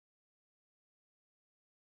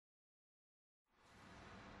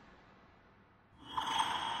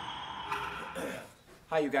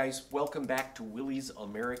Hi you guys, welcome back to Willie's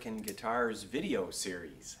American Guitars video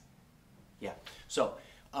series. Yeah, so,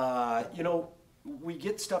 we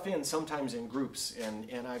get stuff in sometimes in groups,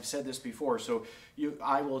 and I've said this before, so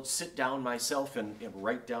I will sit down myself and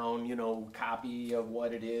write down, copy of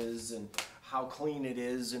what it is and how clean it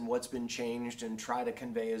is and what's been changed and try to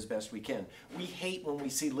convey as best we can. We hate when we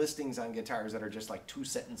see listings on guitars that are just like 2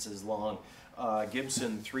 sentences long.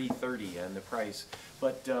 Gibson 330 and the price,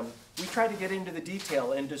 but we try to get into the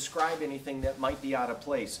detail and describe anything that might be out of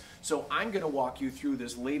place. So I'm going to walk you through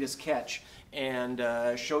this latest catch and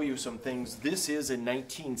show you some things. This is a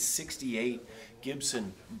 1968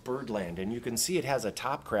 Gibson Byrdland, and you can see it has a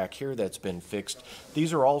top crack here that's been fixed.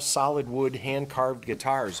 These are all solid wood hand-carved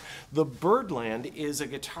guitars. The Byrdland is a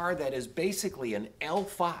guitar that is basically an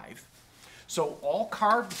L5, so all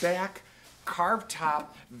carved back, carved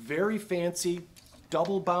top, very fancy,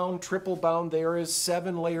 double bound, triple bound. There is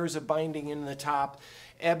 7 layers of binding in the top,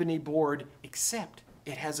 ebony board, except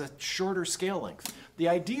it has a shorter scale length. The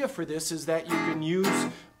idea for this is that you can use,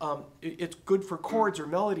 it's good for chords or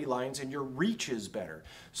melody lines, and your reach is better.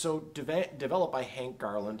 So developed by Hank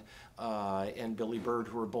Garland and Billy Bird,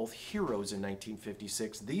 who were both heroes in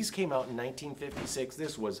 1956. These came out in 1956.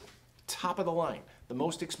 This was top of the line, the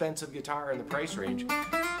most expensive guitar in the price range.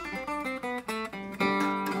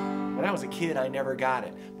 When I was a kid, I never got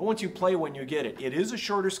it. But once you play when you get it, it is a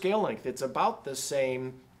shorter scale length. It's about the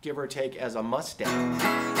same, give or take, as a Mustang.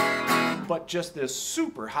 But just this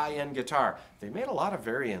super high-end guitar. They made a lot of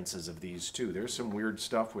variances of these too. There's some weird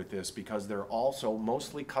stuff with this because they're also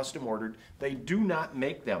mostly custom ordered. They do not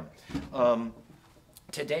make them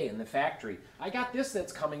today in the factory. I got this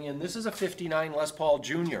that's coming in. This is a 59 Les Paul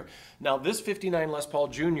Jr. Now this 59 Les Paul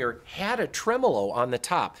Jr. had a tremolo on the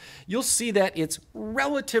top. You'll see that it's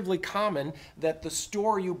relatively common that the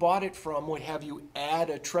store you bought it from would have you add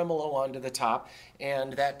a tremolo onto the top,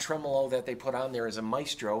 and that tremolo that they put on there is a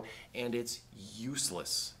Maestro, and it's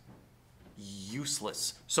useless.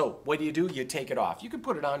 Useless. So what do? You take it off. You can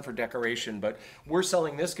put it on for decoration, but we're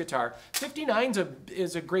selling this guitar. 59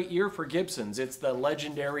 is a great year for Gibsons. It's the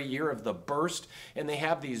legendary year of the burst, and they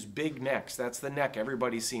have these big necks. That's the neck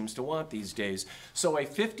everybody seems to want these days. So a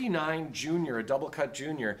 59 Junior, a double cut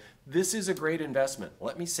Junior, this is a great investment.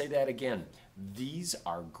 Let me say that again. These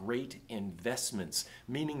are great investments,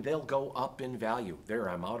 meaning they'll go up in value. There,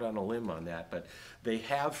 I'm out on a limb on that, but they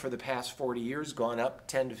have for the past 40 years gone up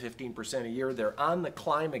 10 to 15% a year. They're on the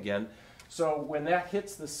climb again. So when that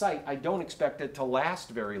hits the site, I don't expect it to last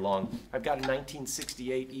very long. I've got a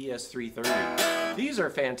 1968 ES330. These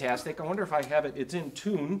are fantastic. I wonder if I have it. It's in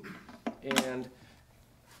tune, and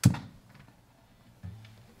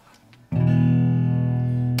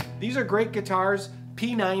these are great guitars.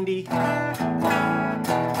 P90.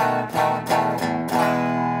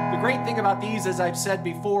 The great thing about these, as I've said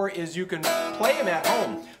before, is you can play them at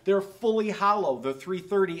home. They're fully hollow. The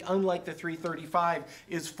 330, unlike the 335,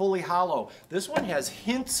 is fully hollow. This one has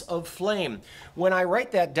hints of flame. When I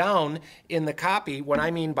write that down in the copy, what I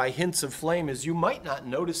mean by hints of flame is you might not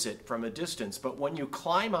notice it from a distance, but when you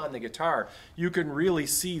climb on the guitar, you can really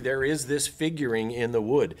see there is this figuring in the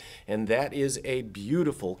wood. And that is a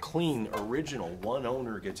beautiful, clean, original,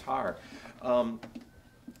 one-owner guitar.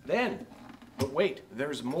 But wait,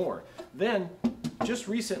 there's more. Then, just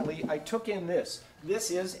recently, I took in this.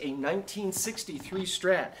 This is a 1963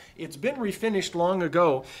 Strat. It's been refinished long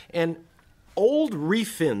ago, and old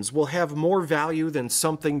refins will have more value than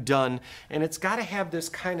something done, and it's got to have this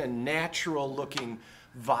kind of natural looking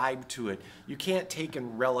vibe to it. You can't take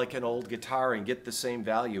and relic an old guitar and get the same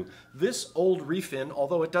value. This old refin,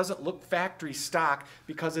 although it doesn't look factory stock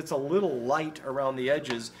because it's a little light around the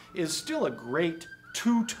edges, is still a great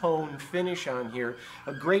two-tone finish on here,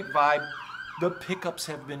 a great vibe. The pickups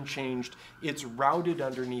have been changed, it's routed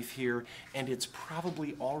underneath here, and it's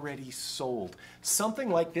probably already sold. Something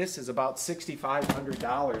like this is about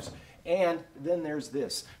 $6,500. And then there's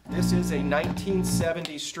this. This is a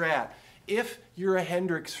 1970 Strat. If you're a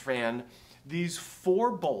Hendrix fan, these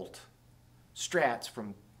 4-bolt Strats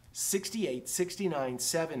from 68, 69,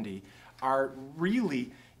 70 are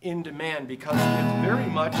really in demand because it's very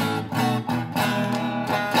much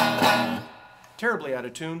terribly out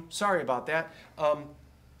of tune. Sorry about that.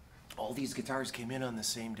 All these guitars came in on the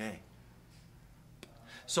same day.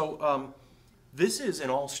 So this is an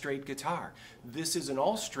all-straight guitar. This is an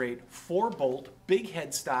all-straight 4-bolt, big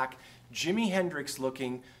headstock, Jimi Hendrix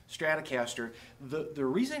looking Stratocaster. The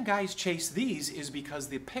reason guys chase these is because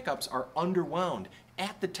the pickups are underwound.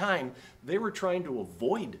 At the time, they were trying to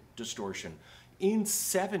avoid distortion. In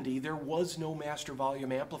 70, there was no master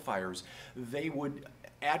volume amplifiers. They would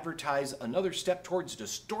advertise another step towards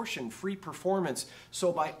distortion-free performance.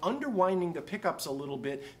 So by underwinding the pickups a little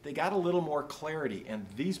bit, they got a little more clarity, and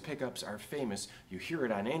these pickups are famous. You hear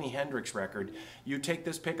it on any Hendrix record. You take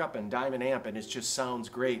this pickup and diamond amp and it just sounds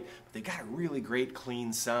great. But they got a really great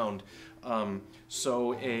clean sound. I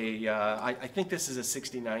think this is a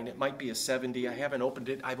 69. It might be a 70. I haven't opened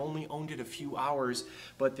it. I've only owned it a few hours,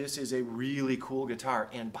 but this is a really cool guitar.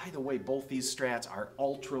 And by the way, both these Strats are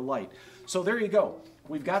ultra light. So there you go.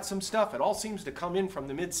 We've got some stuff. It all seems to come in from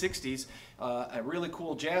the mid-60s. A really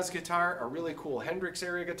cool jazz guitar, a really cool Hendrix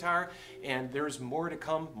era guitar, and there's more to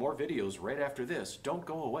come, more videos right after this. Don't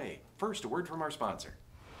go away. First, a word from our sponsor.